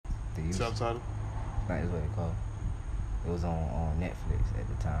Subtitle? I think that's what they call it. It was on Netflix at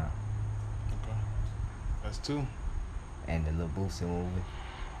the time. Okay. That's 2. And the Lil Boosie movie.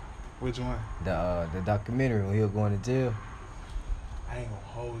 Which one? The documentary when he was going to jail. I ain't gonna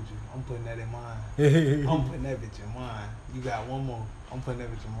hold you. I'm putting that in mine. I'm putting that bitch in mine. You got one more. I'm putting that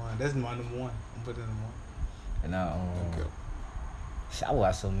bitch in mine. That's my number 1. I'm putting it in mine. And Okay. I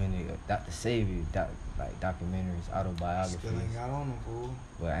watch so many Dr. Savior documentaries, autobiographies. Still ain't got on him, fool.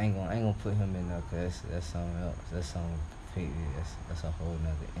 But I ain't gonna put him in there because that's something else. That's something completely. That's a whole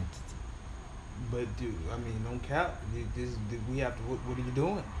nother entity. But dude, I mean, don't cap. We have to. What are you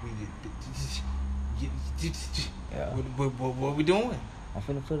doing? Yeah. What we doing? I'm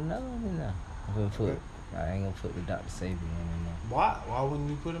finna put another one in there. I ain't gonna put the Dr. Savior one in there. Why? Why wouldn't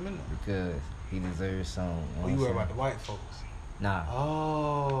you put him in there? Because he deserves some. Oh, you worry about the white folks? Nah.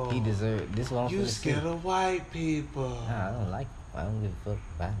 Oh. He deserves. This one. You scared of white people? Nah, I don't like him. I don't give a fuck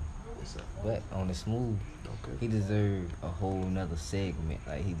about him. But on the smooth, okay. He deserved a whole nother segment.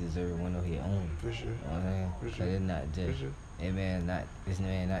 Like he deserved one of his own. For sure. You know what I'm saying? For sure. Like it's not just this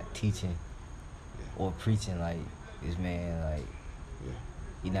man not teaching or preaching like this man like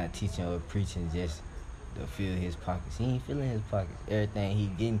he not teaching or preaching just to fill his pockets. He ain't filling his pockets. Everything he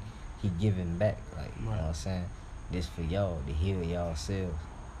getting, he giving back. Like you know what I'm saying? This for y'all to heal y'all selves.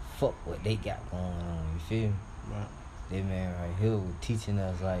 Fuck what they got going on. You feel me? Right. That man right here was teaching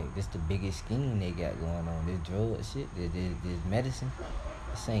us like this the biggest scheme they got going on. This drug shit, this medicine,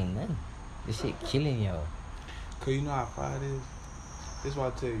 this ain't nothing. This shit killing y'all. Cause you know how far it is? This is why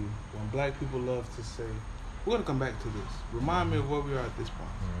I tell you, when black people love to say, we're gonna come back to this. Remind me of where we are at this point.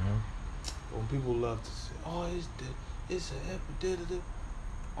 Mm-hmm. When people love to say, oh, it's an epidemic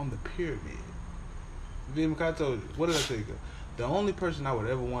on the pyramid. I told you, what did I tell you? The only person I would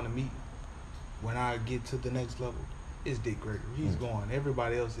ever want to meet when I get to the next level is Dick Gregory. He's gone.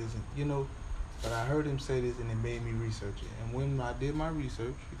 Everybody else isn't, you know. But I heard him say this and it made me research it. And when I did my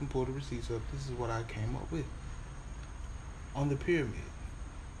research, you can pull the receipts up, this is what I came up with. On the pyramid,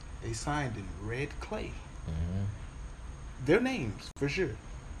 they signed in red clay. Mm-hmm. Their names, for sure.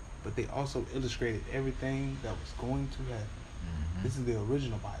 But they also illustrated everything that was going to happen. Mm-hmm. This is the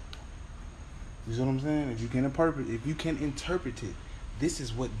original Bible. You see what I'm saying? If you can interpret it, this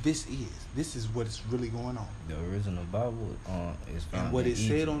is what this is. This is what is really going on. The original Bible is found and what in it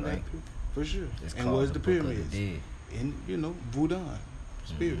Egypt, said on right? that, for sure. It's and where's the Book of pyramids? the Dead. And Voodoo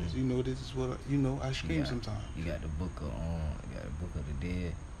spirits. Mm-hmm. You know, this is what I scream sometimes. You got the book of the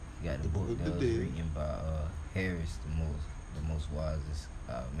Dead. You got the book of that the was Dead. written by Harris, the most wisest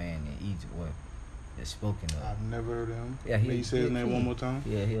man in Egypt. What that's spoken of. I've never heard of him. Yeah, May you say his name one more time?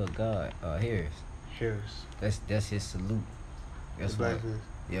 Yeah, he a god. Harris. Harris. That's his salute. That's the what. blackface.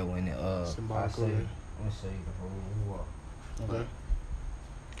 Yeah, when it symbolical. I'm gonna show you the whole walk. Okay.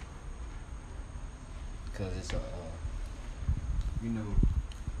 Because it's the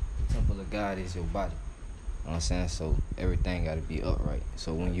temple of God is your body. You know what I'm saying? So everything got to be upright.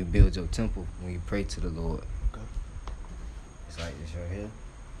 So when you build your temple, when you pray to the Lord, okay. It's like this right here.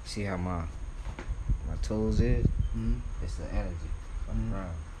 See how my toes is? Mm-hmm. It's the energy from the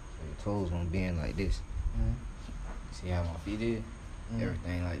ground. So your toes gonna bend like this. Mm-hmm. See how my feet is? Mm-hmm.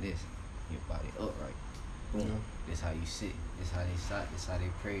 Everything like this. Your body upright. Boom. Yeah. This how you sit. This how they sat. This how they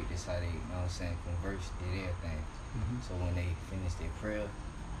pray. This how they, you know what I'm saying, converse, did everything. Mm-hmm. So when they finish their prayer,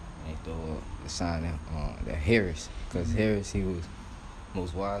 they throw up the sign that Harris, because Harris, he was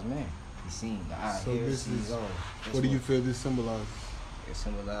most wise man. He seen the eye. So Harris this is sees all. what do you feel this symbolizes? It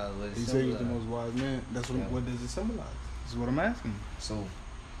symbolizes what it You symbolizes. say he's the most wise man. That's what. Yeah. What does it symbolize? This is what I'm asking. So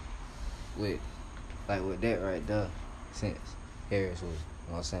with that right there, since Harris was, you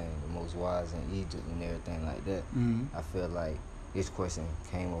know what I'm saying, the most wise in Egypt and everything like that, Mm-hmm. I feel like this question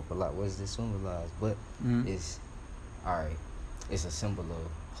came up a lot. What does this symbolize? But it's alright. It's a symbol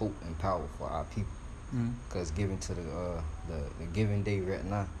of hope and power for our people. Because given to the given day right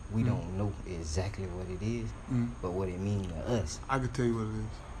now, we don't know exactly what it is, but what it means to us. I could tell you what it is.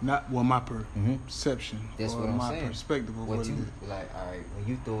 Not my perception. That's or what I'm my saying. Perspective of what it is. Like, alright, when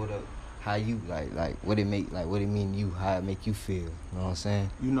you throw it up, how you like what it make, like what it mean to you, how it make you feel. You know what I'm saying?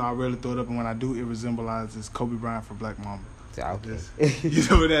 You know, I rarely throw it up, and when I do, it symbolizes Kobe Bryant for Black Mamba. Okay. You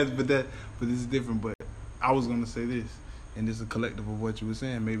know but this is different. But I was gonna say this, and this is a collective of what you were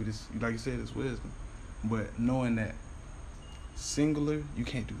saying. Maybe this, like you said, it's wisdom. But knowing that singular, you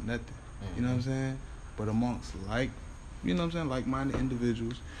can't do nothing. You know what I'm saying? But amongst like-minded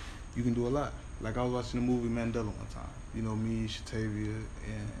individuals, you can do a lot. Like I was watching the movie Mandela one time. You know, me, Shatavia,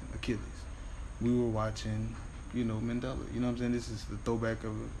 and Achilles. We were watching, Mandela. You know what I'm saying? This is the throwback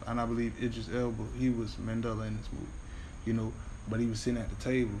of it. And I believe Idris Elba, he was Mandela in this movie. But he was sitting at the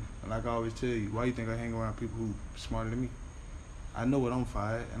table, and like I always tell you, why you think I hang around people who smarter than me? I know what I'm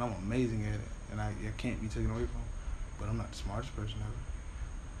fire at, and I'm amazing at it, and I can't be taken away from. But I'm not the smartest person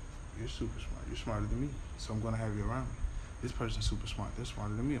ever. You're super smart. You're smarter than me, so I'm gonna have you around me. This person's super smart. They're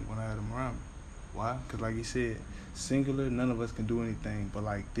smarter than me. I'm gonna have them around me. Why? Because like he said, singular, none of us can do anything, but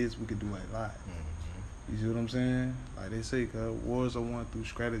like this, we can do a lot. You see what I'm saying? Like they say, cause wars are won through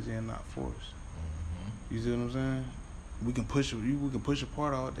strategy and not force. You see what I'm saying? We can push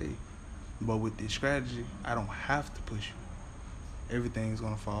apart all day, but with this strategy, I don't have to push you. Everything's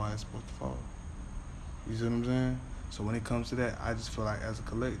gonna fall as it's supposed to fall. You see what I'm saying? So when it comes to that, I just feel like as a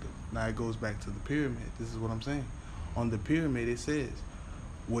collective. Now it goes back to the pyramid. This is what I'm saying. On the pyramid, it says,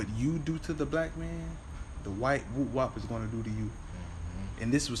 what you do to the black man, the white whoop wop is gonna do to you.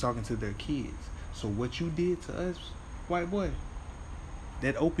 And this was talking to their kids. So what you did to us, white boy,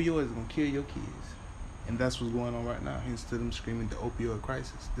 that opioid is gonna kill your kids. And that's what's going on right now. Hence to them screaming the opioid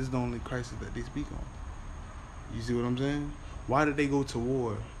crisis. This is the only crisis that they speak on. You see what I'm saying? Why did they go to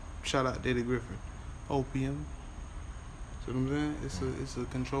war? Shout out Eddie Griffin. Opium. See what I'm saying? It's a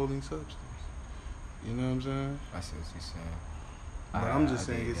controlling substance. You know what I'm saying? I see what you're saying. But I'm just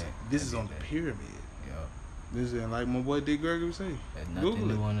saying this is on the pyramid. Yeah. This is like my boy Dick Gregory say. There's nothing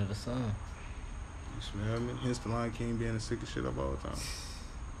new under the sun. You smell me? Hence the Lion King being the sickest shit of all time.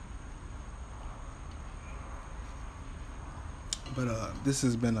 But this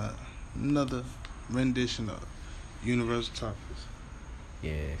has been another rendition of Universal Topics.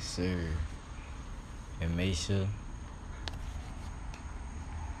 Yes, sir. And make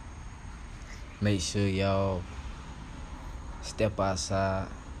sure y'all step outside,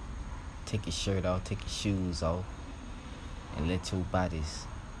 take your shirt off, take your shoes off, and let your bodies,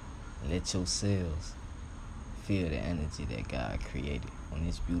 let your cells feel the energy that God created on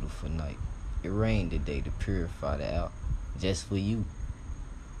this beautiful night. It rained today to purify the air just for you.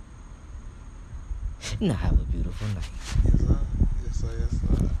 Now have a beautiful night. Yes, sir. Yes, sir. Yes,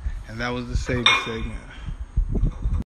 sir. And that was the Savior segment.